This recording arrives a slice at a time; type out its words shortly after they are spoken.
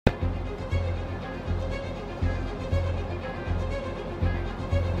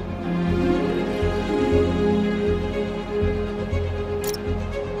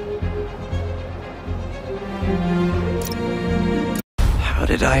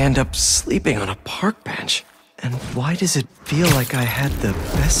end up sleeping on a park bench? And why does it feel like I had the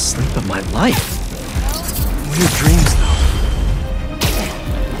best sleep of my life? Weird dreams, though.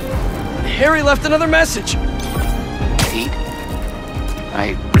 Harry left another message! Pete,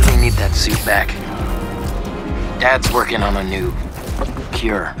 I really need that suit back. Dad's working on a new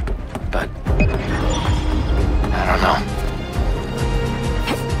cure, but I don't know.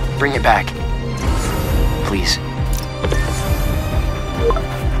 Bring it back, please.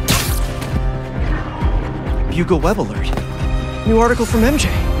 Bugle web alert. New article from MJ.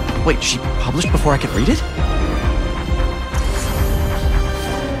 Wait, she published before I could read it?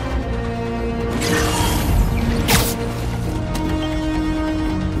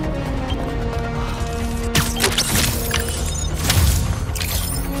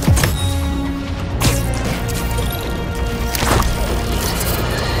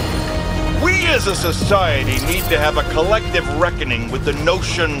 We as a society need to have a collective reckoning with the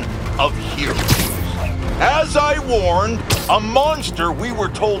notion of heroes. As I warned, a monster we were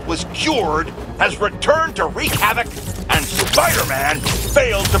told was cured has returned to wreak havoc, and Spider-Man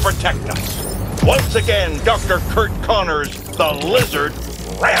failed to protect us. Once again, Dr. Kurt Connors, the Lizard,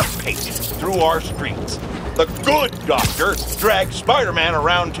 rampages through our streets. The good doctor drags Spider-Man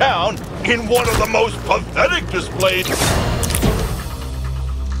around town in one of the most pathetic displays.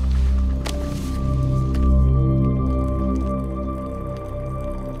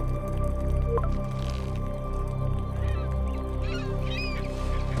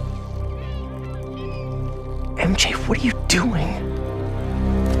 MJ, what are you doing?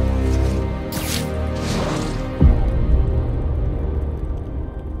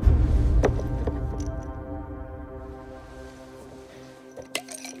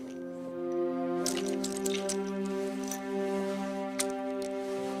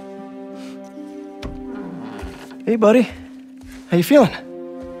 Hey, buddy. How you feeling?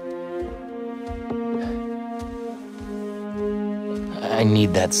 I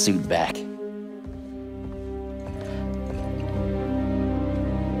need that suit back.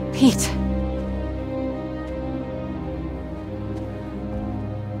 Pete.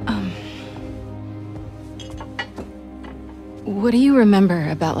 What do you remember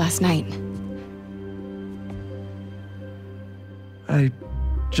about last night? I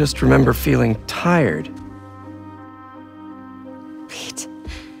just remember feeling tired. Pete.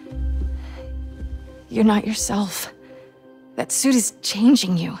 You're not yourself. That suit is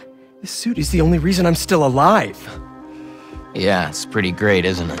changing you. This suit is the only reason I'm still alive. Yeah, it's pretty great,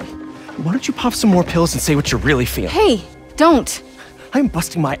 isn't it? Why don't you pop some more pills and say what you're really feeling? Hey, don't! I'm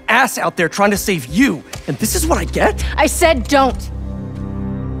busting my ass out there trying to save you, and this is what I get? I said don't!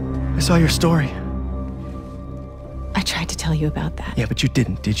 I saw your story. I tried to tell you about that. Yeah, but you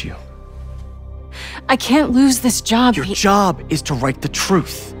didn't, did you? I can't lose this job, Your Pete. job is to write the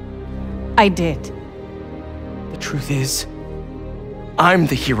truth. I did. The truth is, I'm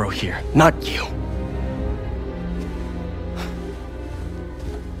the hero here, not you.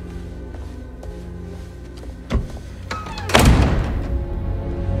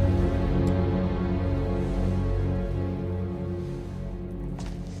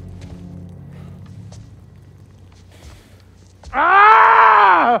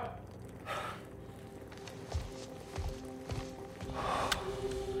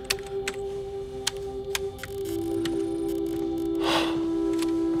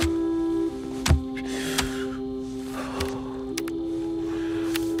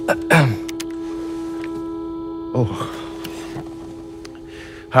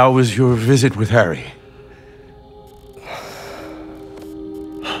 How was your visit with Harry?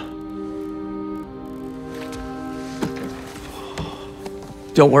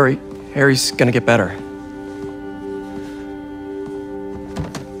 Don't worry, Harry's gonna get better.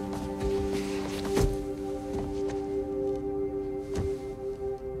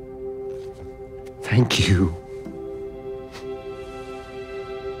 Thank you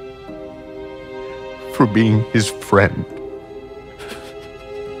for being his friend.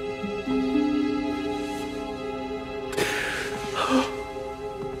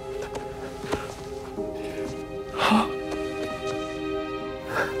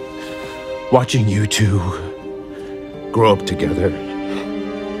 Watching you two grow up together.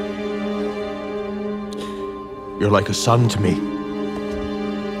 You're like a son to me.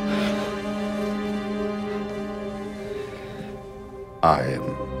 I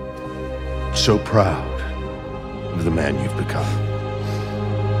am so proud of the man you've become.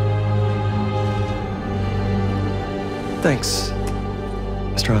 Thanks,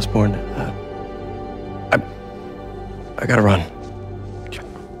 Mr. Osborn. I gotta run.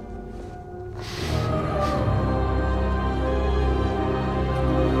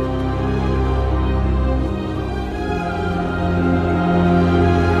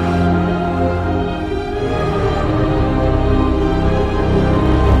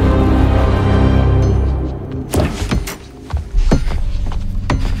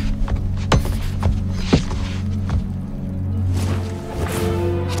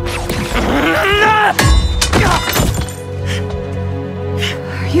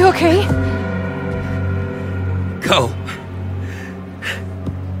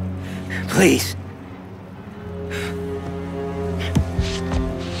 Please.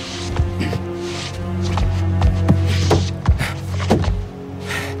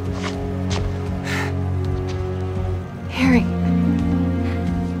 Harry.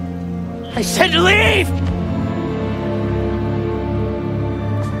 I said to leave!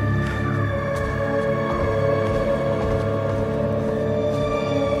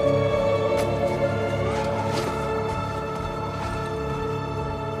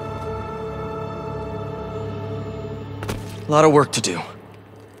 A lot of work to do.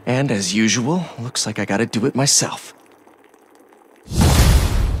 And as usual, looks like I gotta do it myself.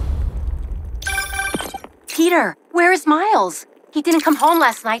 Peter, where is Miles? He didn't come home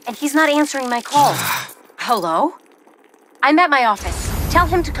last night and he's not answering my calls. Hello? I'm at my office. Tell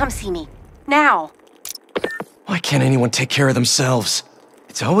him to come see me. Now. Why can't anyone take care of themselves?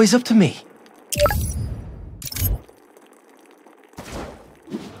 It's always up to me.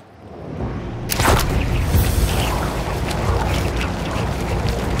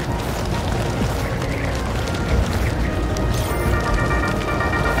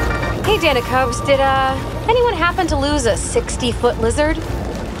 Hey, Dana Cubs, did anyone happen to lose a 60-foot lizard?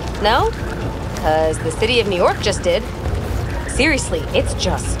 No? Because the city of New York just did. Seriously, it's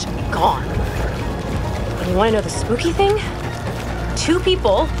just gone. And you want to know the spooky thing? 2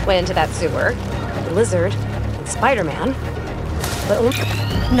 people went into that sewer, the lizard and Spiderman. But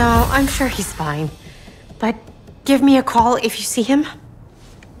No, I'm sure he's fine. But give me a call if you see him.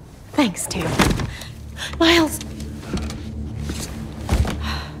 Thanks, Tim. Miles!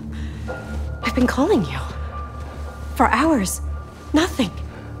 I've been calling you. For hours. Nothing.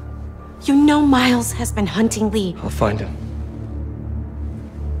 You know Miles has been hunting Lee. I'll find him.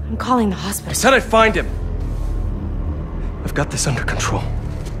 I'm calling the hospital. I said I'd find him! I've got this under control.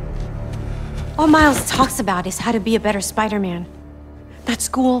 All Miles talks about is how to be a better Spider-Man. Not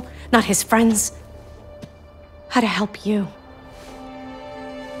school, not his friends. How to help you.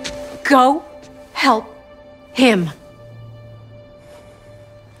 Go help him.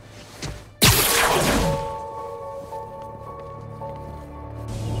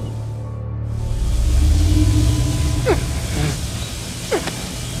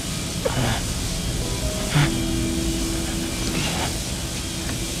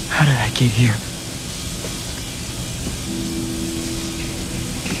 How did I get here?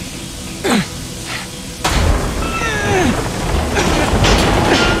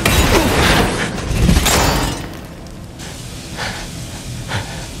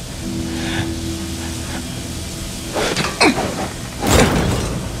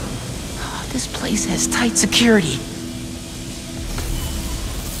 This place has tight security.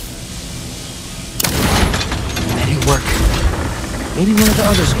 That didn't work. Maybe one of the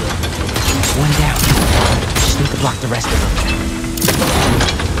others will. It's one down. Just need to block the rest of them.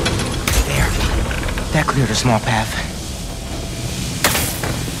 There. That cleared a small path.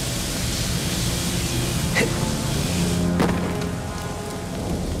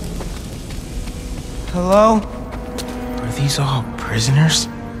 Hello? Are these all prisoners?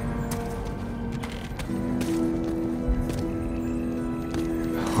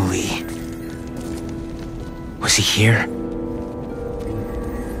 Lee. Was he here?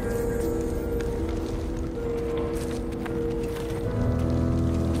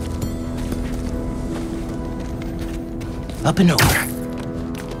 Up and over.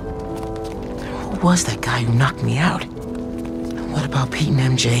 Who was that guy who knocked me out? And what about Pete and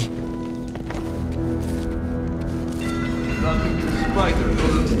MJ? Spider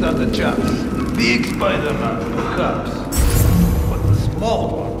doesn't stand a chance. Big Spider-Man, perhaps. But the small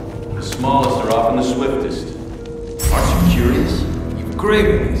one. The smallest are often the swiftest. Aren't you curious? You've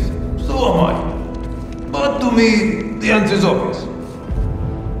craving it. So am I. But to me, the answer is obvious.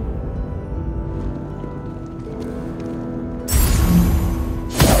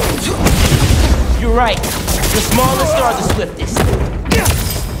 You're right. The smallest are the swiftest.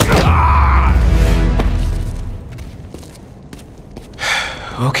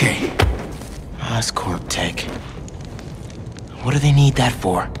 Okay. Oscorp tech. What do they need that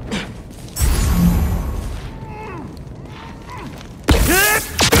for?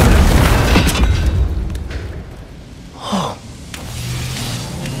 Oh.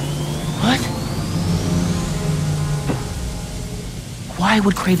 What? Why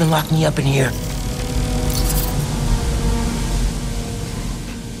would Craven lock me up in here?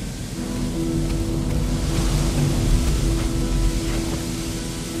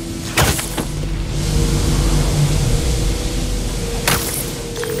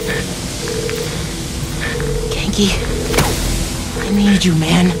 I need you,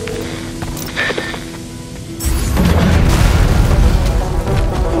 man.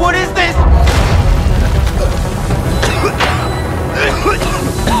 What is this?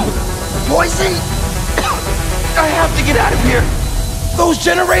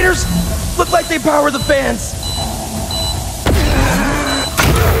 Those generators look like they power the fans.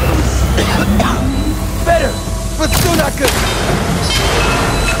 Better, but still not good.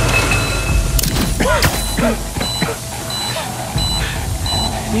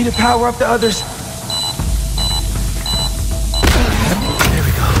 Need to power up the others. There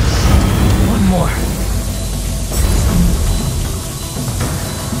we go. One more.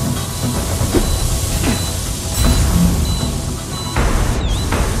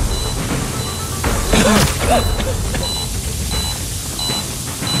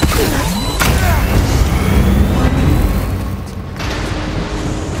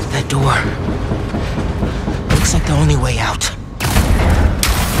 That door looks like the only way out.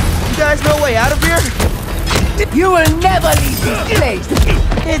 You guys know a way out of here? You will never leave this place.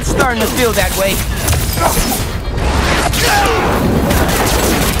 It's starting to feel that way.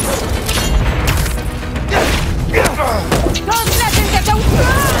 Don't let him get away!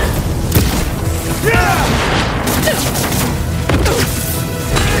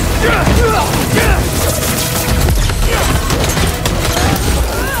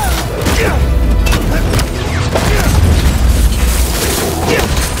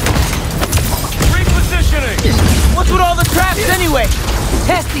 Repositioning! What's with all the traps anyway?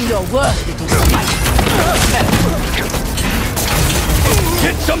 Testing your worth, little spider.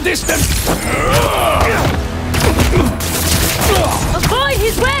 Get some distance! Avoid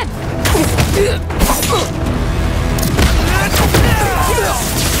his web!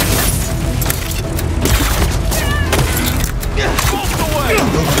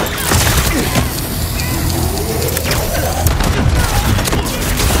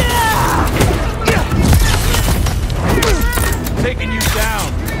 Taking you down.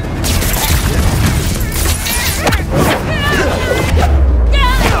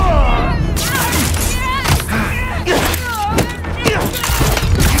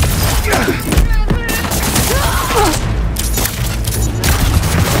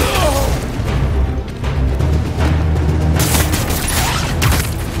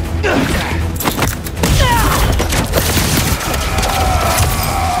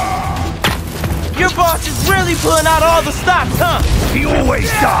 Your boss is really pulling out all the stops, huh? He always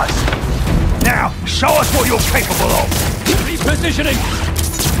does. Now, show us what you're capable of. Repositioning.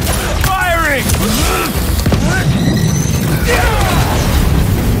 Firing.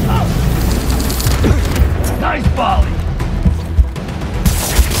 Nice volley.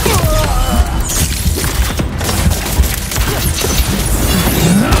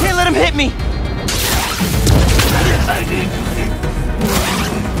 Can't let him hit me.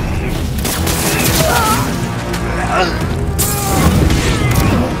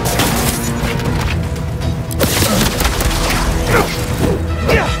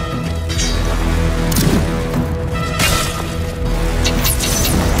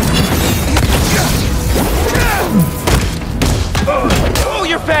 Oh,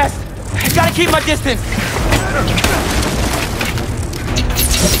 you're fast. I gotta keep my distance.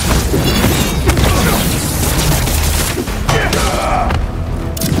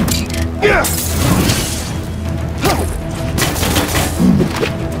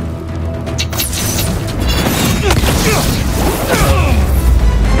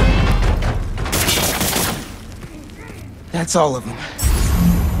 That's all of them.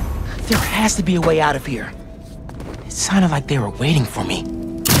 There has to be a way out of here. It sounded like they were waiting for me.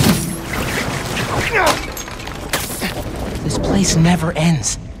 This place never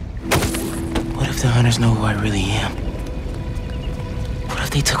ends. What if the hunters know who I really am? What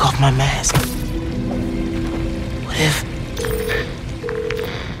if they took off my mask? What if...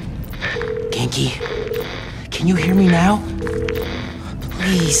 Genki, can you hear me now?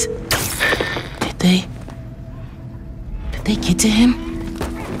 Please. Did they get to him?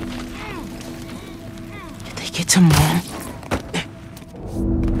 Did they get to Mom?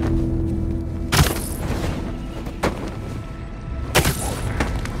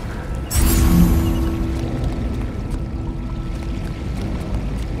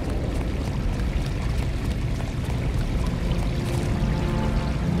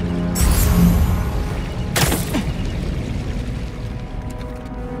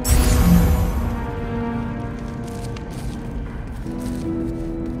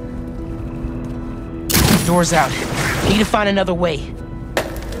 Door's out. Need to find another way.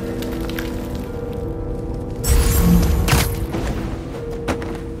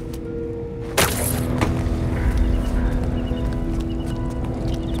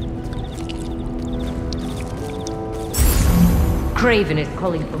 Craven is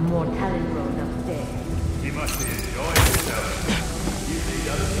calling for more talent road upstairs. He must be enjoying himself. Usually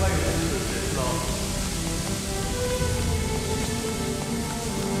doesn't play this long.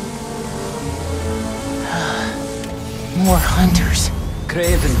 More hunters.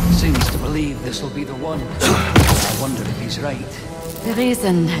 Craven seems to believe this will be the one. I wonder if he's right. There is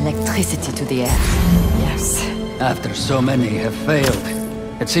an electricity to the air. Yes. After so many have failed,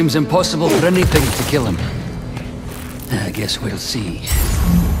 it seems impossible for anything to kill him. I guess we'll see.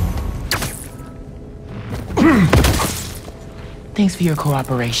 Thanks for your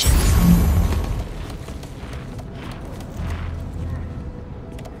cooperation.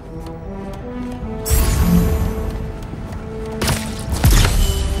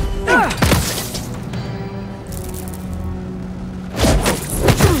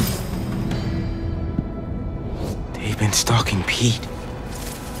 They've been stalking Pete.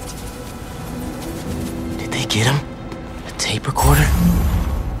 Did they get him? A tape recorder?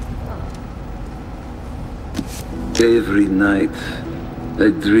 Every night, I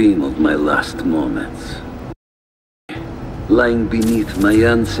dream of my last moments. Lying beneath my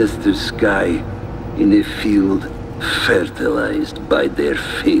ancestors' sky, in a field fertilized by their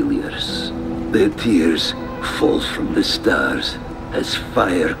failures. Their tears fall from the stars as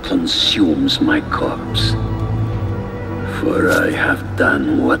fire consumes my corpse. For I have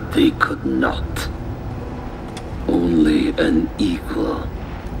done what they could not. Only an equal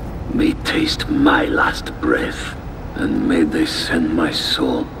may taste my last breath. And may they send my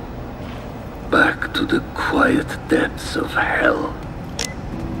soul back to the quiet depths of hell.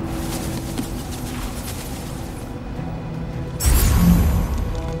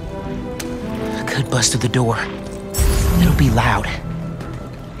 Could bust through the door. It'll be loud.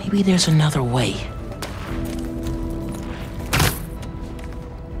 Maybe there's another way.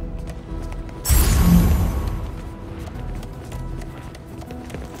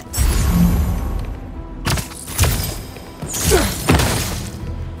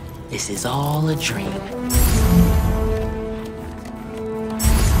 This is all a dream.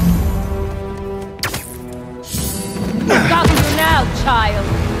 Got you now, child!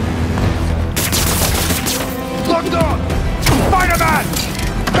 Locked on! Spiderman!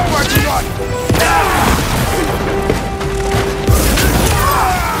 Nowhere to run!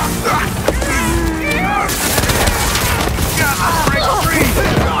 Break free!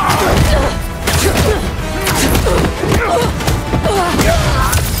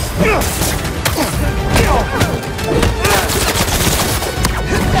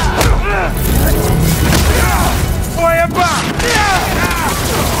 Boy, I'm back!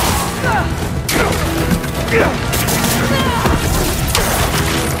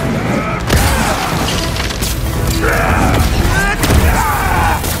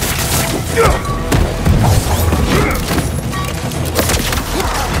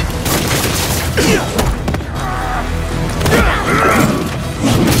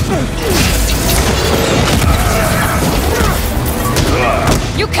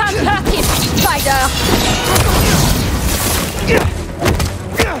 You can't hurt him, Spider!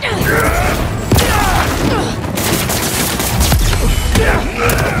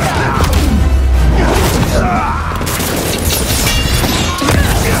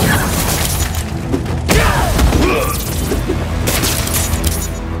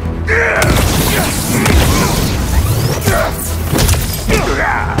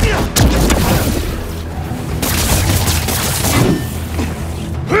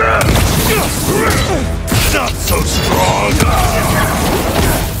 Not so strong!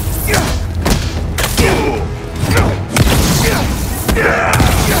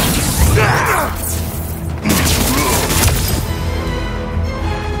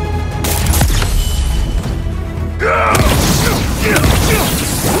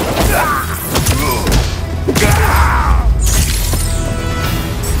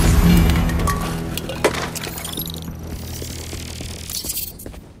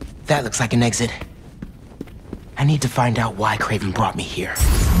 That looks like an exit. I need to find out why Craven brought me here.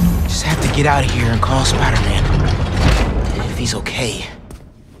 Just have to get out of here and call Spider-Man. If he's okay.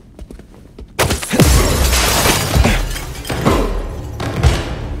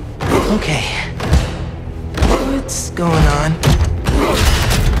 Okay. What's going on?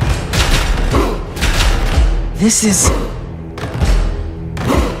 This is...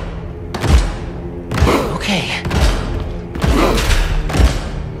 Okay.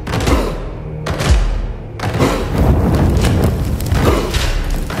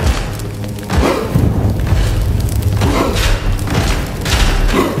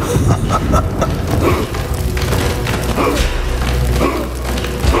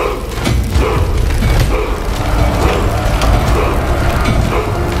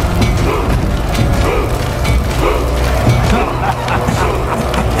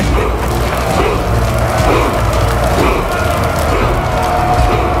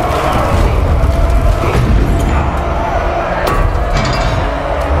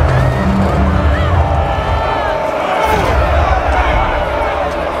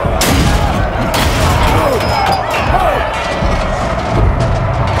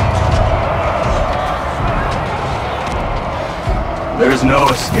 There's no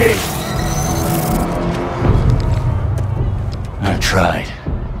escape. I tried.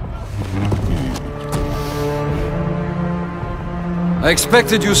 I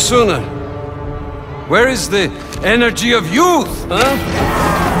expected you sooner. Where is the energy of youth, huh?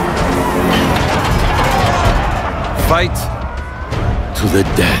 Fight to the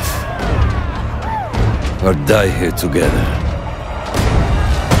death. Or die here together.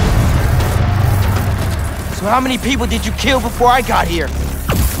 So how many people did you kill before I got here?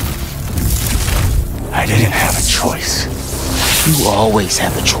 I didn't have a choice. You always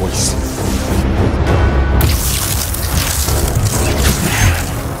have a choice.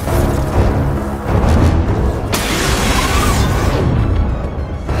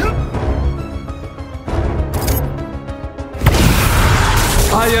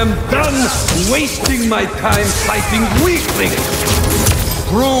 I am done wasting my time fighting weaklings.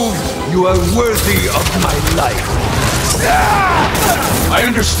 Prove you are worthy of my life. I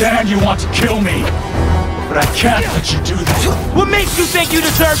understand you want to kill me, but I can't let you do that. What makes you think you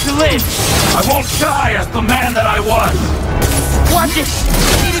deserve to live? I won't die as the man that I was. Watch it!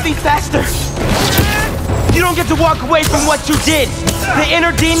 You need to be faster! You don't get to walk away from what you did! The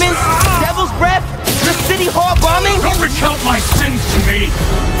inner demons, devil's breath, the city hall bombing! Don't recount my sins to me!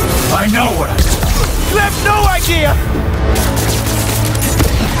 I know what I did. You have no idea!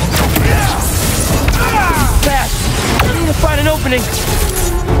 Fast! I need to find an opening!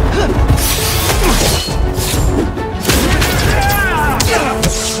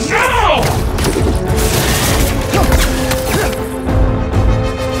 No!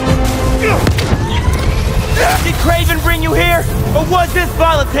 Did Craven bring you here, or was this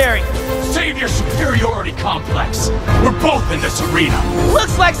voluntary? Save your superiority complex. We're both in this arena.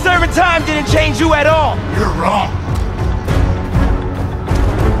 Looks like serving time didn't change you at all. You're wrong.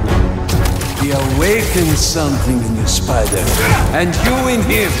 He awakened something in you, Spider. And you in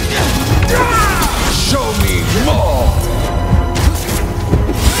him. Show me more!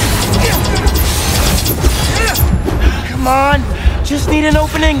 Come on, just need an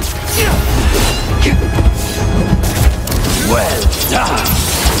opening. Well done.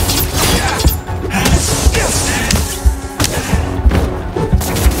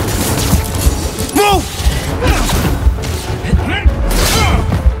 Move!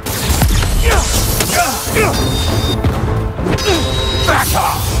 Back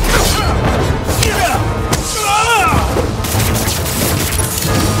off!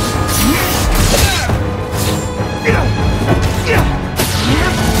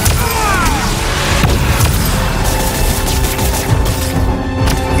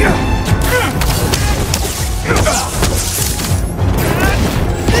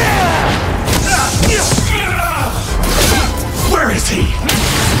 Where is he?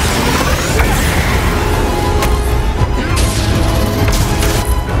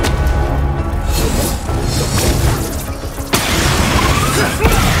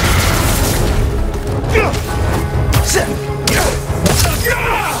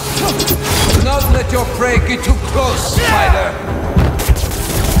 Do not let your prey get too close, Spider.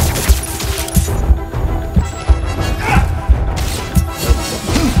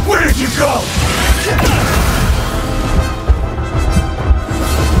 Where did you go?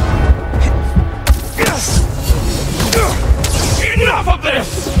 Enough of this!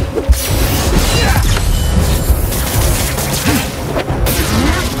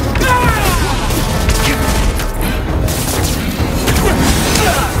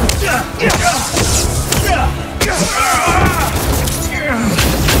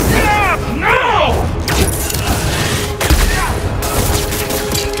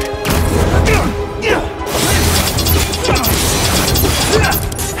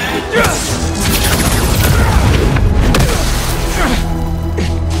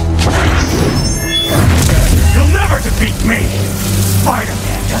 You'll never defeat me!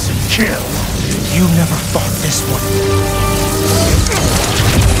 Spider-Man doesn't kill. You never fought this one.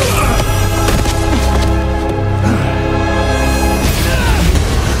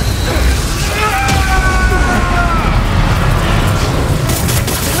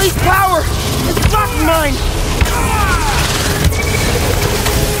 Release power! It's blocking mine!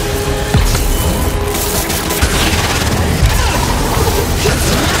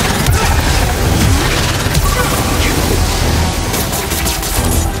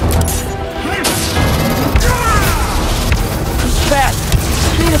 Fast!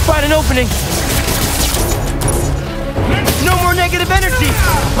 I need to find an opening! No more negative energy!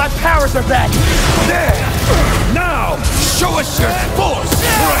 My powers are back! There! Now, show us your full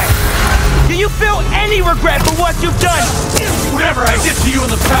strength! Do you feel any regret for what you've done? Whatever I did to you in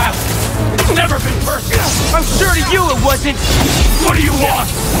the past, It's never been personal! I'm sure to you it wasn't! What do you want?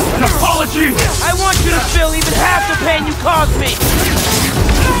 An apology? I want you to feel even half the pain you caused me!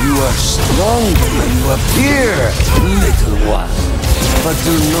 You are stronger than you appear, little one. But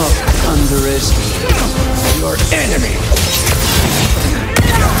do not underestimate your enemy.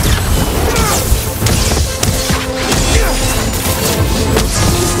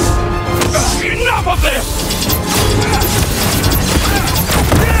 Enough of this!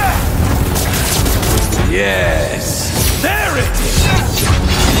 Yes, there it is!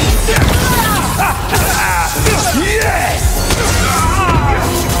 Yes!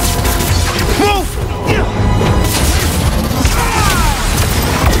 Move!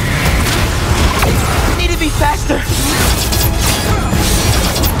 Need to be faster!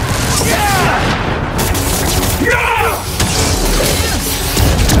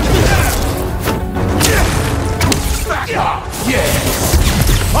 Back up! Yes!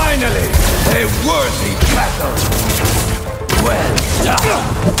 Finally, a worthy battle! Well done!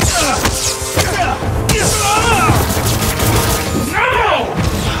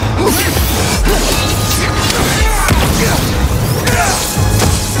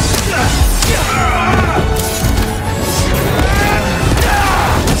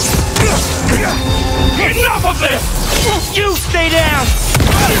 Enough of this! You stay down!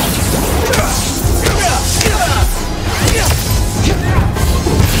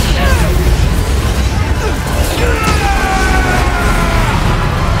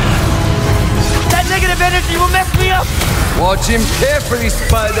 That negative energy will mess me up! Watch him carefully,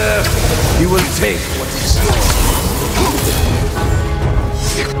 Spider! He will take what is yours.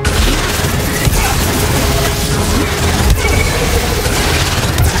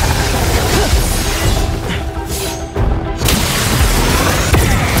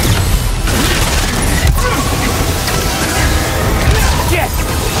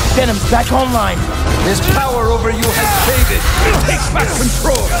 Venom's back online. His power over you has faded. Take back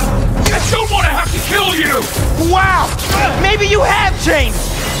control. I don't want to have to kill you! Wow! Maybe you have changed!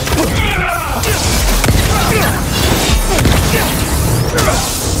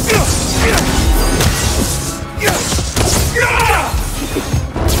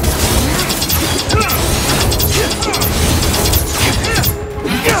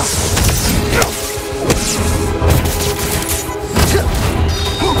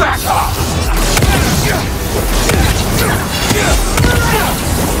 Back off!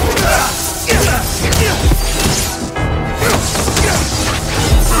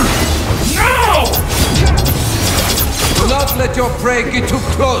 No! Do not let your prey get too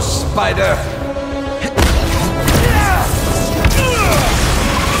close, Spider.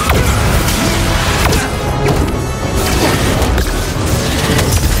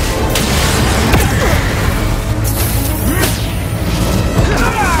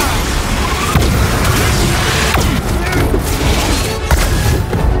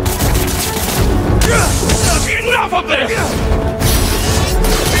 Enough of this!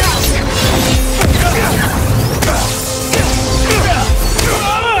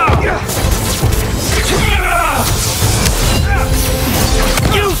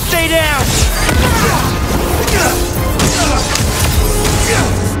 You stay down!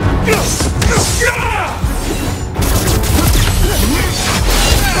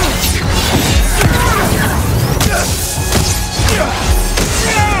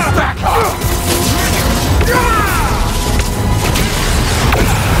 Back off!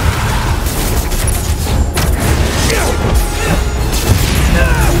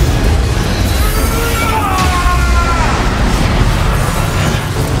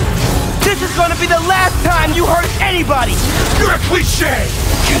 This is gonna be the last time you hurt anybody! You're a cliché!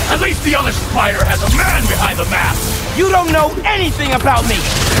 At least the other Spider has a man behind the mask! You don't know anything about me!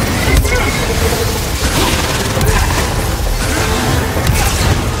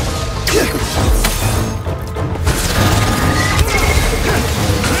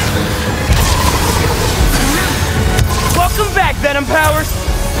 Welcome back, Venom Powers!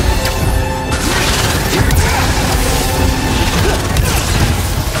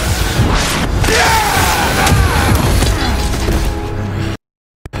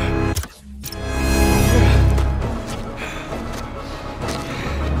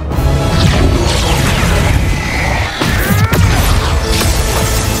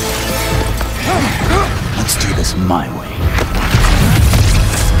 Let's do this my way.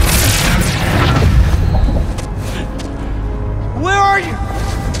 Where are you?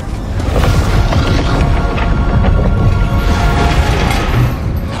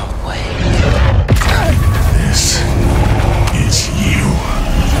 No way. This is you.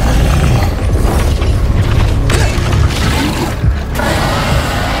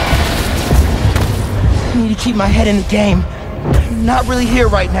 my head in the game. I'm not really here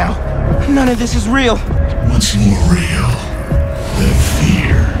right now. None of this is real. What's more real than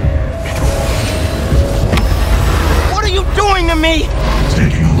fear? What are you doing to me?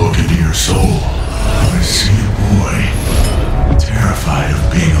 Taking a look into your soul, I see a boy, terrified of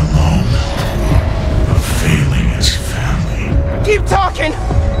being alone, of failing his family. Keep talking!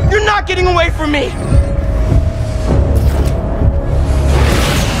 You're not getting away from me!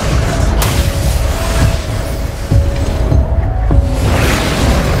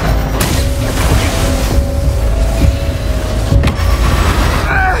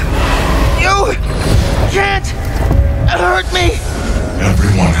 You can't hurt me!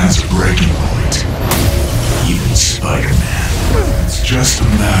 Everyone has a breaking point. Even Spider-Man. It's just a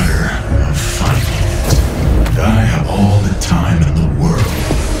matter of fighting it. And I have all the time in the world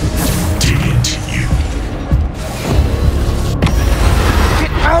to dig into you.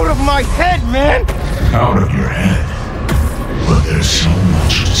 Get out of my head, man! Out of your head. But there's so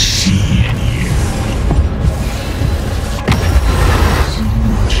much to see in you. So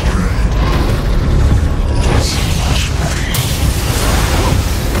much dread. So much pain.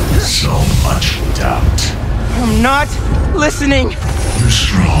 So much doubt. I'm not listening! You're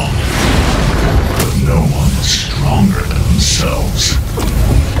strong. But no one is stronger than themselves.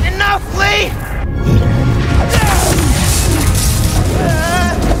 Enough, Lee!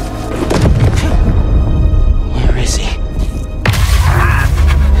 Where is he?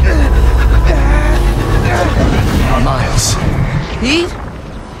 Miles. He?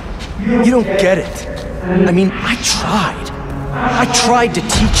 You don't get it. I mean, I tried. I tried to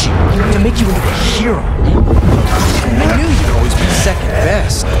teach you, to make you into a hero. I knew you'd always be second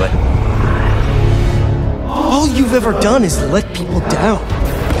best, but all you've ever done is let people down.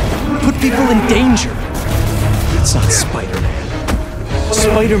 Put people in danger. It's not Spider-Man.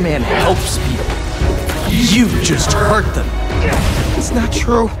 Spider-Man helps people. You just hurt them. It's not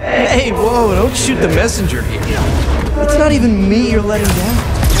true. Hey, whoa, don't shoot the messenger here. It's not even me you're letting down.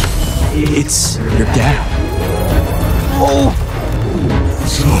 It's your dad. Oh!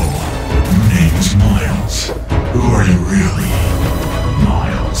 So, your name is Miles. Who are you really,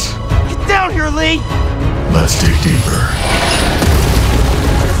 Miles? Get down here, Lee! Let's dig deeper.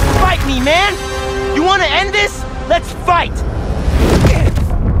 Fight me, man! You wanna end this? Let's fight!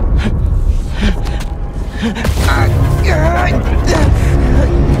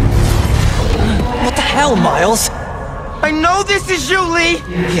 What the hell, Miles? I know this is you, Lee!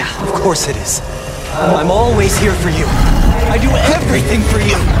 Yeah, of course it is. I'm always here for you. I do everything for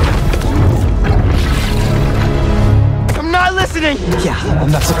you. I'm not listening! Yeah, I'm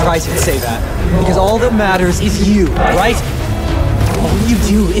not surprised you'd say that. Because all that matters is you, right? All you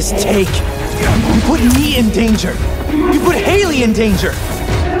do is take. You put me in danger. You put Haley in danger.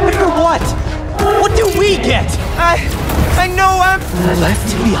 And for what? What do we get? I know I'm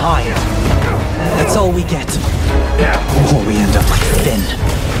left behind. That's all we get. Or we end up like Finn.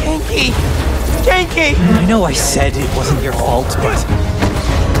 Ganke! I know I said it wasn't your fault, but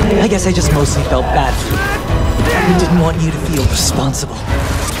I guess I just mostly felt bad for you. I didn't want you to feel responsible.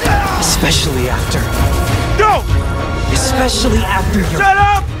 Especially after... No! Especially after your... Shut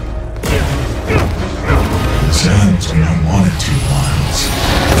up! This ends when I wanted to, Miles.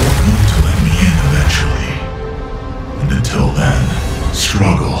 You're going to let me in eventually. And until then,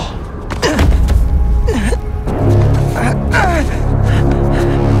 struggle.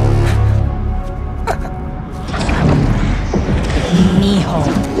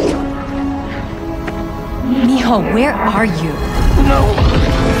 Mijo, where are you? No.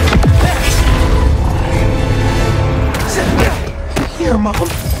 Here, Mom.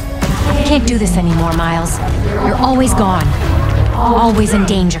 I can't do this anymore, Miles. You're always gone. Always in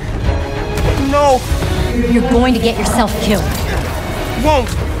danger. No. You're going to get yourself killed. Won't.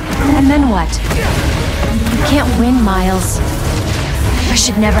 And then what? You can't win, Miles. I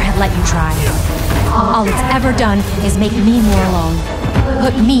should never have let you try. All it's ever done is make me more alone.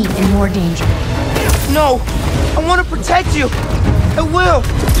 Put me in more danger. No! I want to protect you! I will!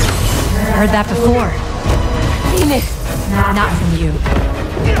 Heard that before. Mean it! Not from you.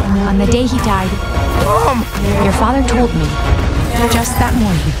 On the day he died, Mom! Your father told me, just that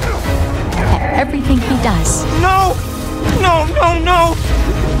morning, that everything he does... No! No, no, no!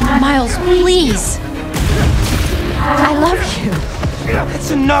 Miles, please! I love you.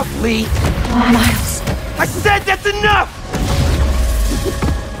 That's enough, Lee! Miles. I said that's enough!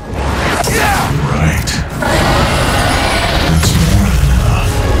 Right. That's more than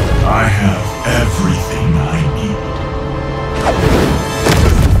enough. I have everything I need.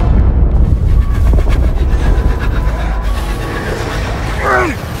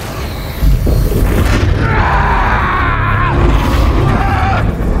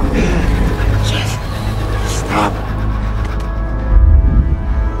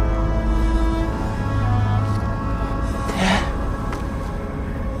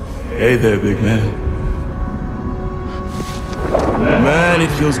 Hey there, big man. Man, it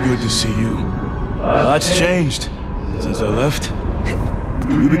feels good to see you. Lots changed since I left.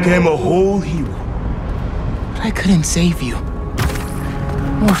 You became a whole hero. But I couldn't save you.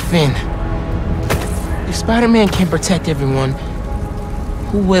 Or Finn. If Spider-Man can't protect everyone,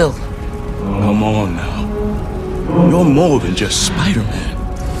 who will? Come on now. You're more than just Spider-Man.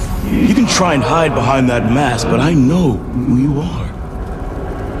 You can try and hide behind that mask, but I know who you are.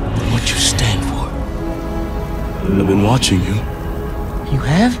 And what you stand for. I've been watching you. You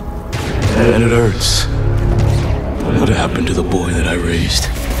have? And it hurts. What happened to the boy that I raised?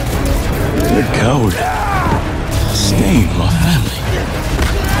 You're a coward. Stain on my family.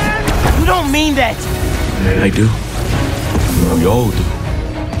 You don't mean that! I do. We all do.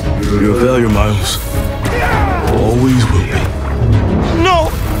 You're a failure, Miles. Always will be. No!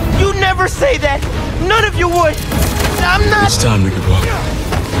 You never say that! None of you would! I'm not— It's time to give up.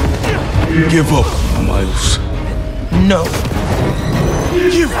 Give up, Miles. No.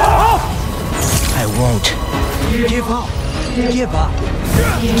 Give up! I won't. Give up. Give up.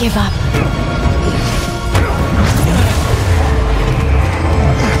 Give up.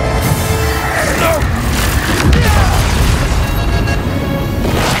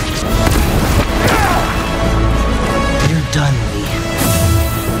 You're done, Lee.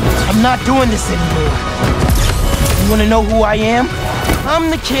 I'm not doing this anymore. You wanna know who I am?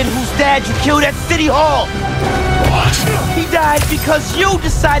 I'm the kid whose dad you killed at City Hall. What? He died because you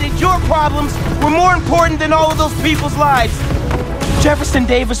decided your problems were more important than all of those people's lives. Jefferson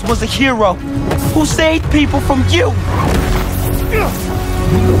Davis was a hero who saved people from you.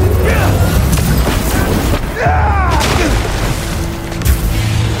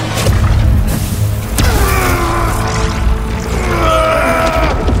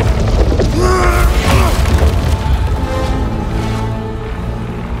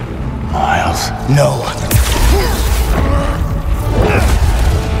 Miles. No.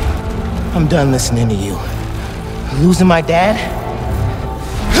 I'm done listening to you. Losing my dad?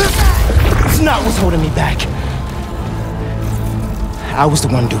 It's not what's holding me back. I was the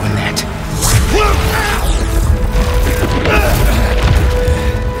one doing that.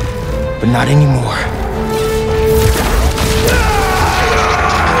 But not anymore.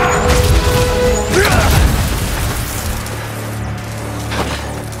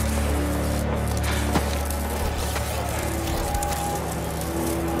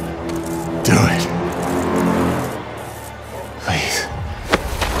 Do it. Please.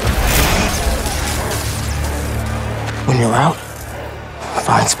 When you're out,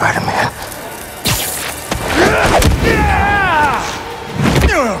 find Spider-Man.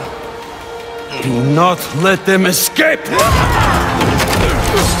 Do not let them escape!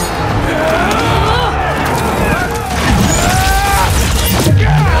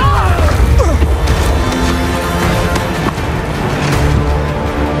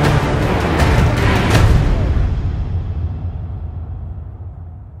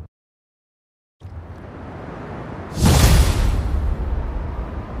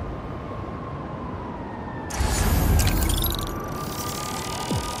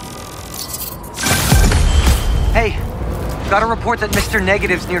 Hey, got a report that Mr.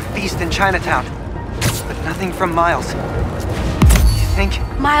 Negative's near Feast in Chinatown. But nothing from Miles. You think?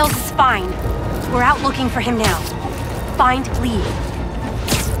 Miles is fine. We're out looking for him now. Find Lee.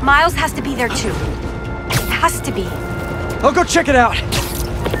 Miles has to be there too. Has to be. I'll go check it out.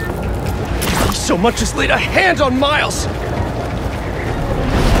 He so much as laid a hand on Miles.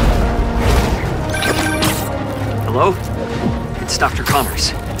 Hello? It's Dr.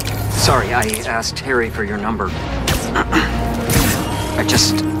 Connors. Sorry, I asked Harry for your number.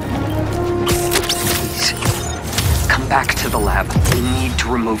 Please. Come back to the lab. We need to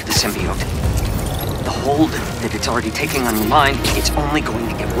remove the symbiote. The hold that it's already taking on your mind, it's only going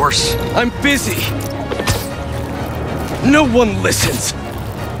to get worse. I'm busy. No one listens.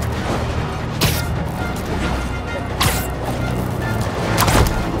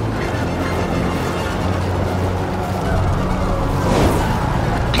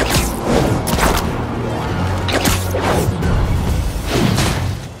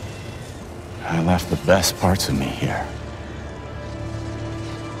 I left the best parts of me here.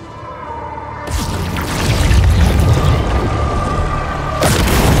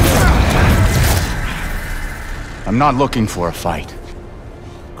 I'm not looking for a fight.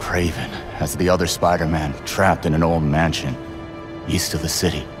 Craven has the other Spider-Man trapped in an old mansion east of the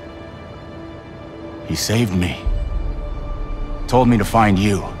city. He saved me. Told me to find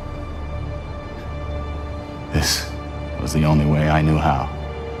you. This was the only way I knew how.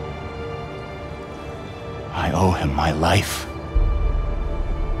 I owe him my life.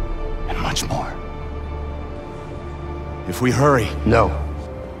 much more. If we hurry... No.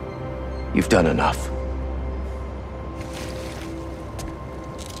 You've done enough.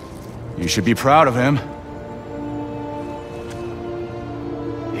 You should be proud of him.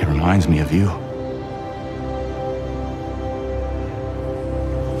 He reminds me of you.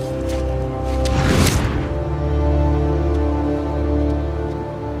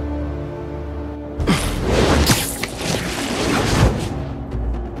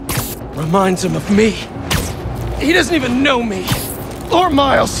 Reminds him of me. He doesn't even know me. Or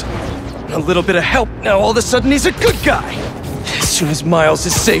Miles. A little bit of help, now all of a sudden he's a good guy. As soon as Miles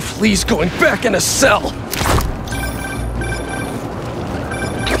is safe, Lee's going back in a cell.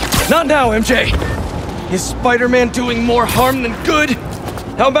 Not now, MJ. Is Spider-Man doing more harm than good?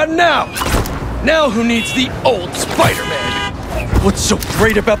 How about now? Now who needs the old Spider-Man? What's so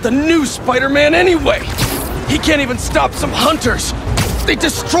great about the new Spider-Man anyway? He can't even stop some hunters. They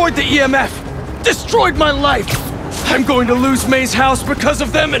destroyed the EMF. Destroyed my life. I'm going to lose May's house because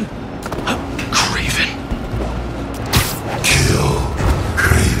of them and... Craven. Kill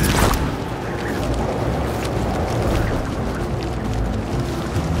Craven.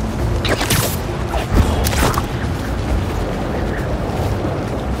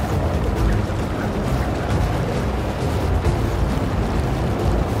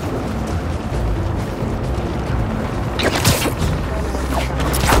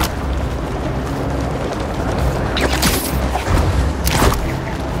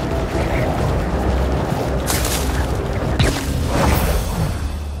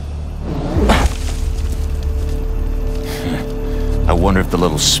 I wonder if the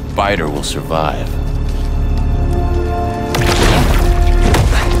little spider will survive.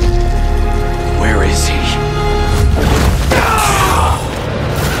 Where is he?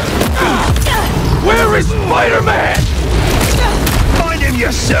 Where is Spider-Man? Find him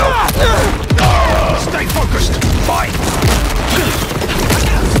yourself! Stay focused! Fight!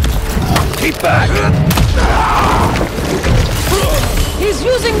 Keep back! He's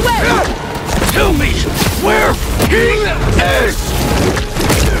using web! Tell me where he is!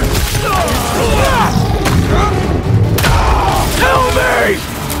 Tell me!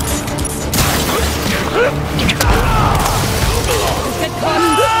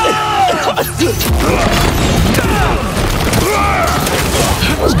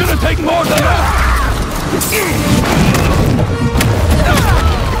 It's gonna take more than that!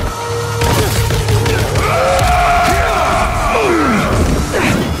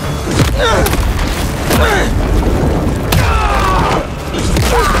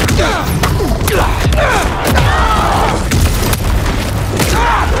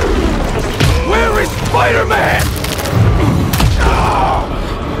 Where is Spider-Man?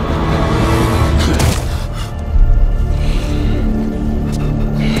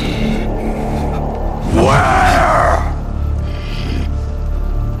 Where?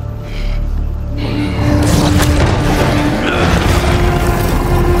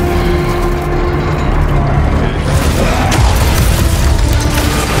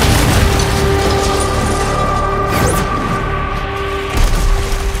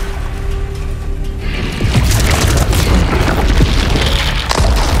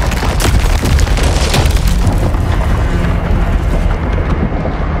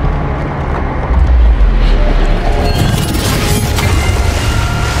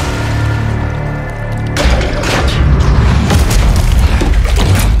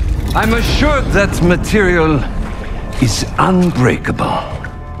 I'm assured that material is unbreakable.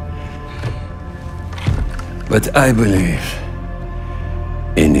 But I believe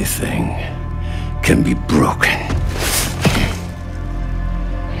anything can be broken.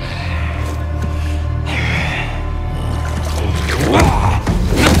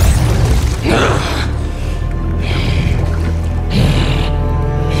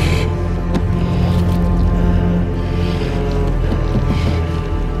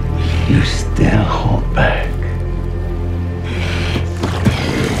 You still hold back.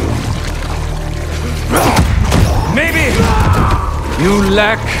 Maybe you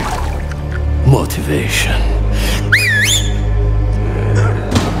lack motivation.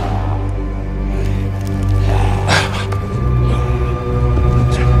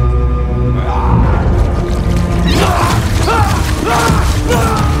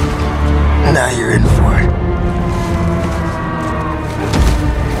 Now you're in for it.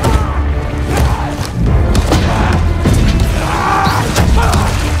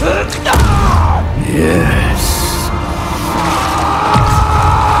 Yes.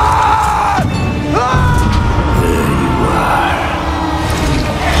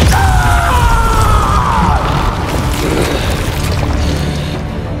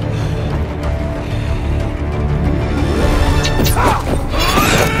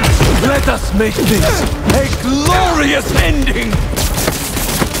 Let us make this a glorious ending!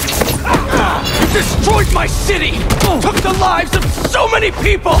 You destroyed my city! Took the lives of so many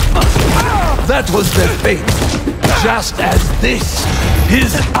people! That was their fate, just as this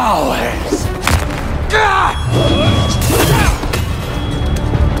is ours!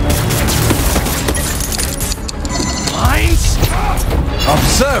 Minds?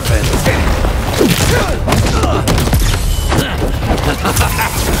 Observant!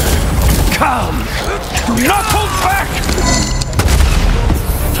 Come! Do not hold back!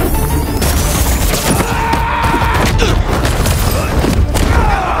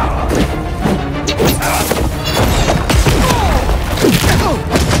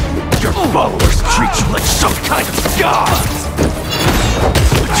 Your followers treat you like some kind of god!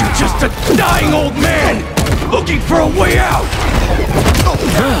 But you're just a dying old man, looking for a way out!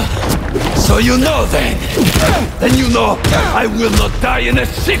 So you know then? Then you know I will not die in a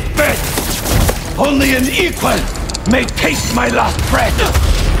sick bed! Only an equal may taste my last breath!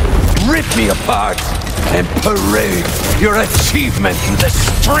 Rip me apart and parade your achievement in the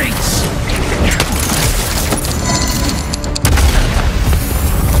streets!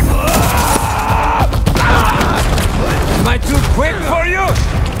 Am I too quick for you?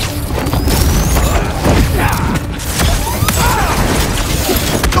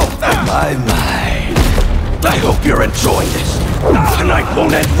 My. I hope you're enjoying this. Tonight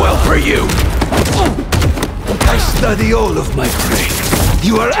won't end well for you. I study all of my prey.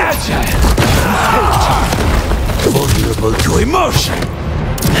 You are agile, vulnerable to emotion.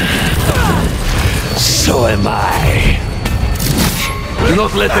 So am I. Do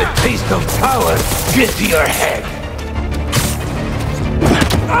not let the taste of power get to your head.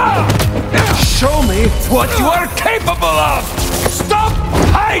 Show me what you are capable of! Stop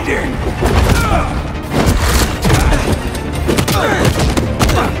hiding!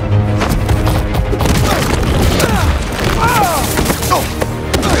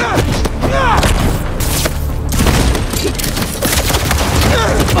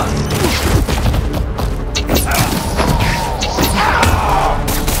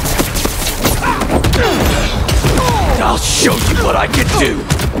 I'll show you what I can do!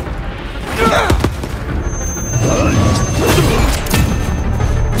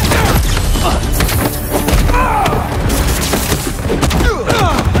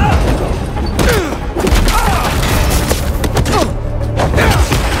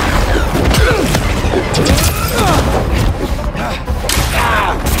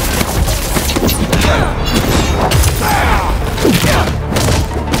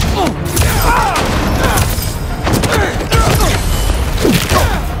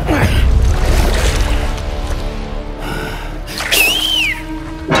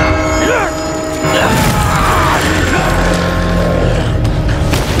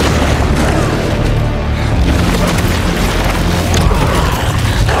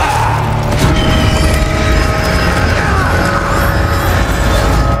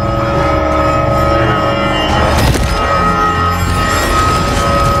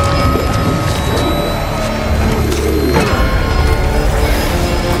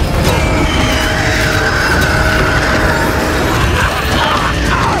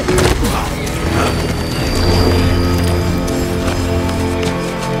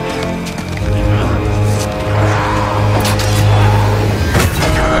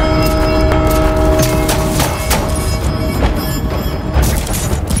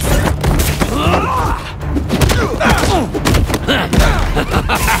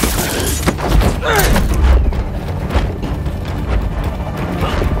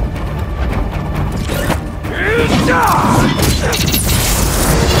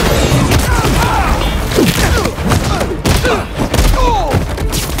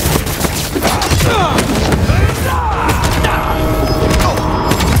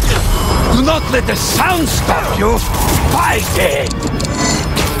 Do not let the sound stop you! Fight it!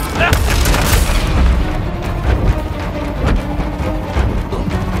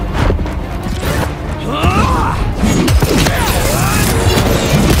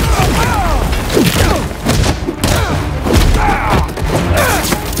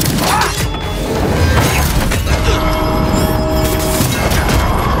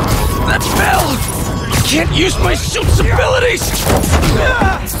 That fell! I can't use my suit's abilities!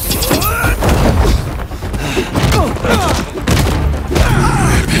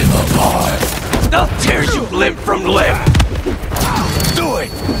 I'll tear you limb from limb! Do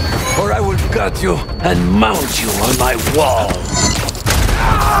it! Or I will gut you and mount you on my wall!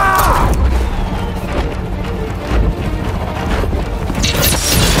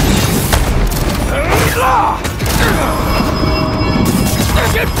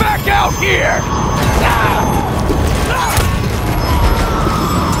 Get back out! out here!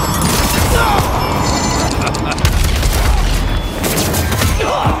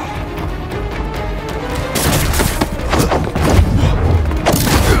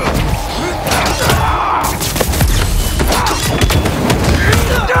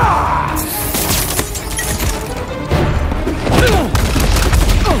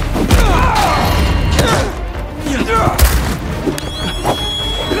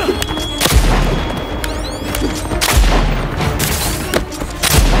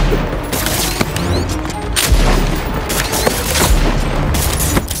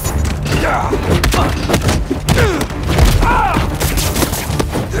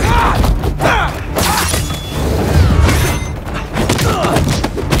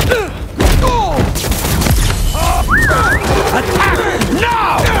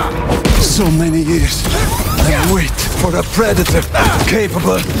 So many years, I wait for a predator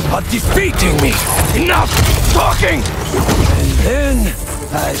capable of defeating me. Enough talking! And then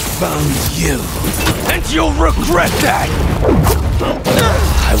I found you. And you'll regret that!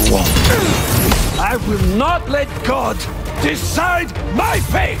 I won't. I will not let God decide my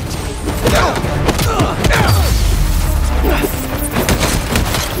fate!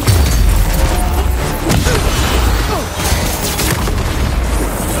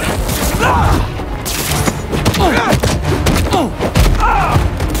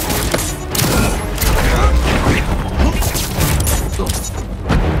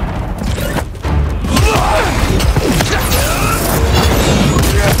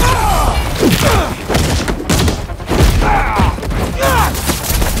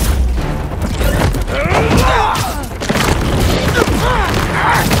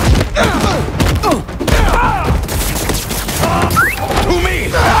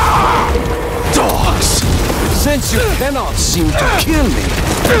 Since you cannot seem to kill me,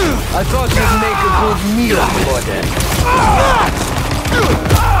 I thought you'd make a good meal for them.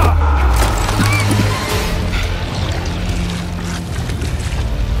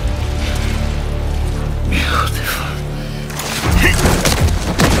 Beautiful.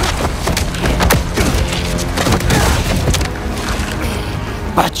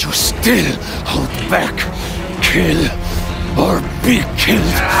 But you still hold back. Kill or be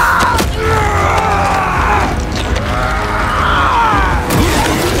killed.